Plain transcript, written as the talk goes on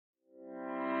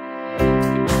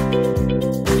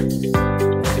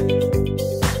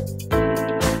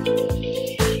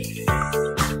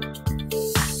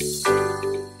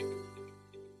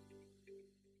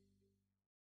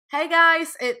Hey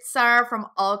guys, it's Sarah from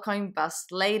Altcoin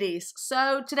Best Ladies.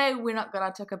 So today we're not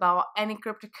gonna talk about any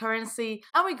cryptocurrency,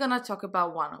 and we're gonna talk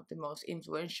about one of the most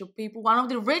influential people, one of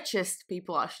the richest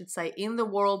people I should say in the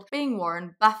world, being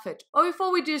Warren Buffett. But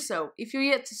before we do so, if you're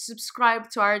yet to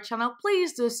subscribe to our channel,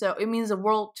 please do so. It means the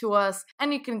world to us,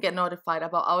 and you can get notified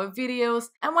about our videos,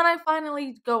 and when I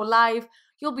finally go live,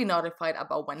 you'll be notified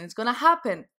about when it's gonna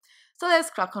happen. So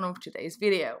let's crack on with today's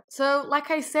video. So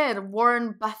like I said,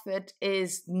 Warren Buffett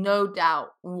is no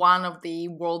doubt one of the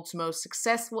world's most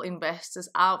successful investors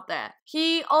out there.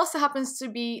 He also happens to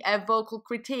be a vocal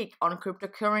critic on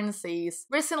cryptocurrencies.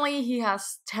 Recently, he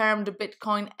has termed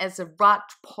Bitcoin as a rat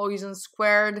poison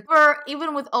squared. But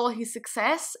even with all his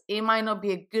success, it might not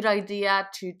be a good idea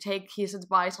to take his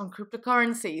advice on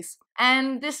cryptocurrencies.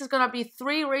 And this is gonna be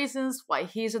 3 reasons why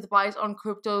his advice on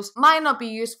cryptos might not be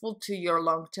useful to your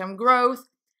long-term growth.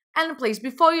 And please,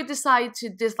 before you decide to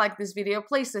dislike this video,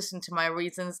 please listen to my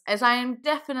reasons, as I am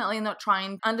definitely not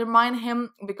trying to undermine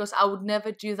him, because I would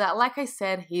never do that. Like I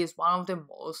said, he is one of the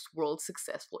most world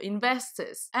successful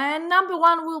investors. And number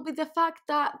 1 will be the fact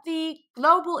that the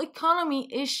global economy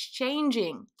is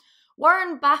changing.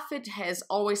 Warren Buffett has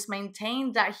always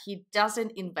maintained that he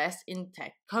doesn't invest in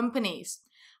tech companies.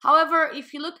 However,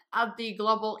 if you look at the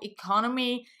global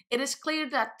economy, it is clear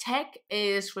that tech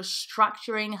is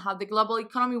restructuring how the global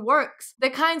economy works. The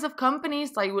kinds of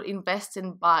companies that you would invest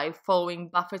in by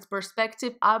following Buffett's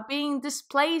perspective are being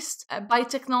displaced by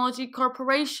technology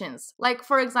corporations. Like,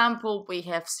 for example, we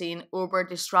have seen Uber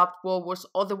disrupt what was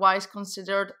otherwise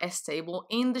considered a stable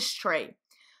industry.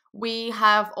 We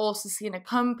have also seen a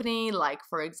company like,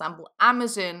 for example,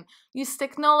 Amazon use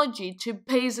technology to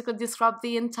basically disrupt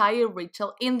the entire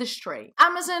retail industry.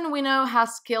 Amazon, we know,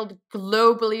 has killed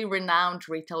globally renowned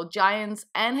retail giants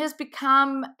and has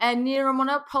become a near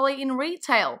monopoly in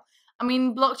retail. I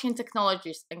mean, blockchain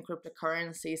technologies and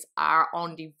cryptocurrencies are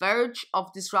on the verge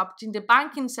of disrupting the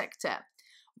banking sector.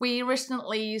 We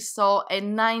recently saw a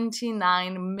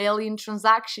 99 million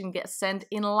transaction get sent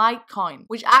in Litecoin,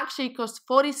 which actually cost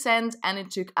 40 cents and it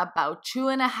took about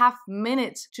 2.5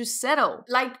 minutes to settle.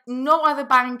 Like, no other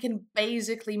bank can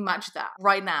basically match that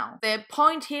right now. The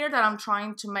point here that I'm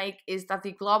trying to make is that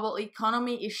the global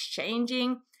economy is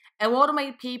changing, and what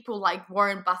made people like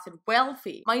Warren Buffett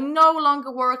wealthy might no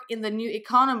longer work in the new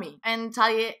economy.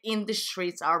 Entire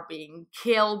industries are being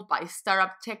killed by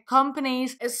startup tech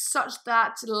companies, as such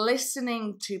that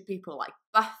listening to people like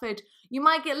Buffett, you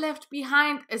might get left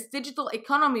behind as digital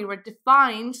economy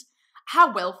redefines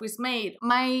how wealth is made.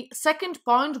 My second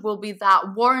point will be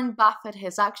that Warren Buffett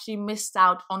has actually missed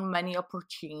out on many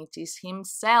opportunities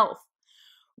himself.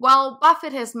 While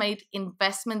Buffett has made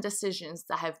investment decisions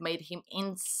that have made him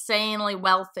insanely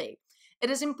wealthy, it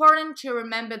is important to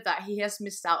remember that he has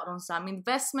missed out on some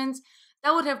investments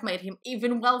that would have made him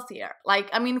even wealthier. Like,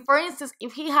 I mean, for instance,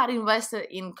 if he had invested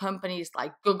in companies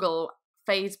like Google,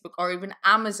 Facebook, or even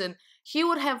Amazon, he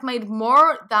would have made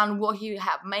more than what he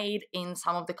had made in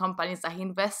some of the companies that he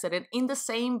invested in the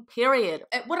same period.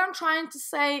 What I'm trying to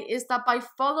say is that by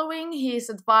following his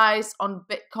advice on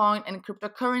Bitcoin and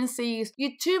cryptocurrencies,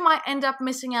 you too might end up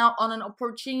missing out on an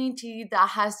opportunity that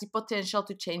has the potential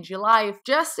to change your life.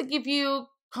 Just to give you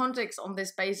context on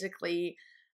this, basically,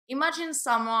 imagine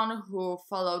someone who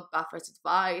followed Buffett's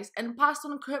advice and passed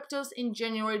on cryptos in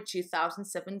January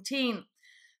 2017.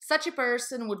 Such a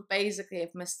person would basically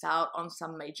have missed out on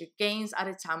some major gains at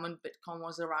a time when Bitcoin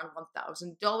was around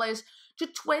 $1,000 to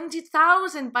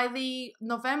 $20,000 by the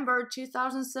November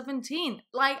 2017.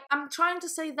 Like, I'm trying to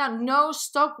say that no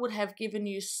stock would have given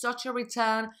you such a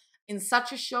return in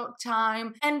such a short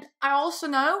time. And I also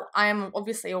know, I am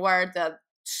obviously aware that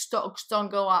stocks don't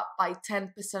go up by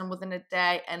 10% within a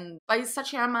day and by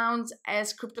such an amount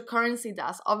as cryptocurrency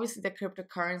does. Obviously, the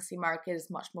cryptocurrency market is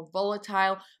much more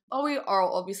volatile, but we are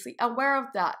obviously aware of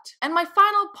that. And my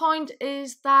final point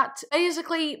is that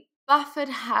basically Buffett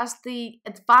has the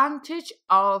advantage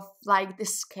of, like, the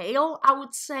scale, I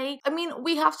would say. I mean,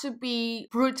 we have to be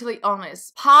brutally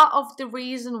honest. Part of the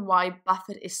reason why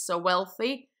Buffett is so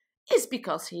wealthy is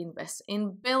because he invests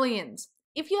in billions.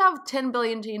 If you have 10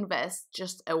 billion to invest,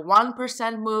 just a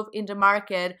 1% move in the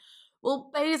market will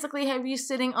basically have you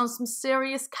sitting on some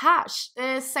serious cash.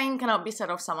 The same cannot be said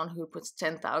of someone who puts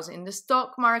 10,000 in the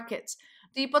stock market.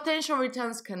 The potential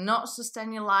returns cannot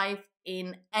sustain your life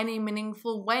in any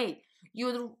meaningful way.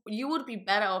 You would be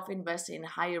better off investing in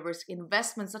higher risk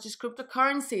investments such as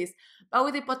cryptocurrencies, but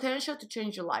with the potential to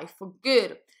change your life for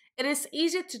good. It is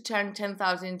easier to turn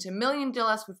 $10,000 into $1 million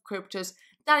with cryptos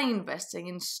than investing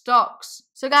in stocks.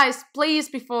 So guys, please,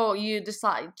 before you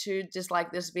decide to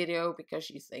dislike this video because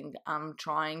you think I'm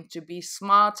trying to be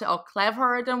smarter or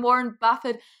cleverer than Warren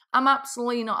Buffett, I'm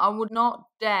absolutely not. I would not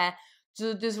dare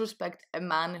to disrespect a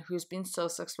man who's been so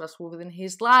successful within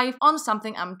his life on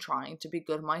something I'm trying to be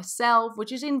good myself,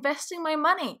 which is investing my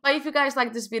money. But if you guys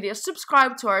like this video,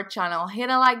 subscribe to our channel, hit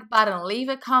a like button, leave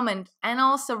a comment, and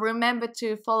also remember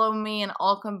to follow me and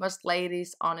Altcoin Best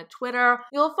Ladies on Twitter.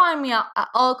 You'll find me at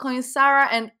Altcoin Sarah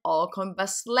and Altcoin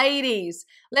Best Ladies.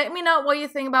 Let me know what you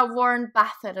think about Warren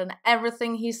Buffett and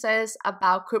everything he says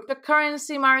about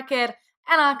cryptocurrency market,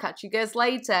 and I'll catch you guys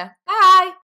later. Bye!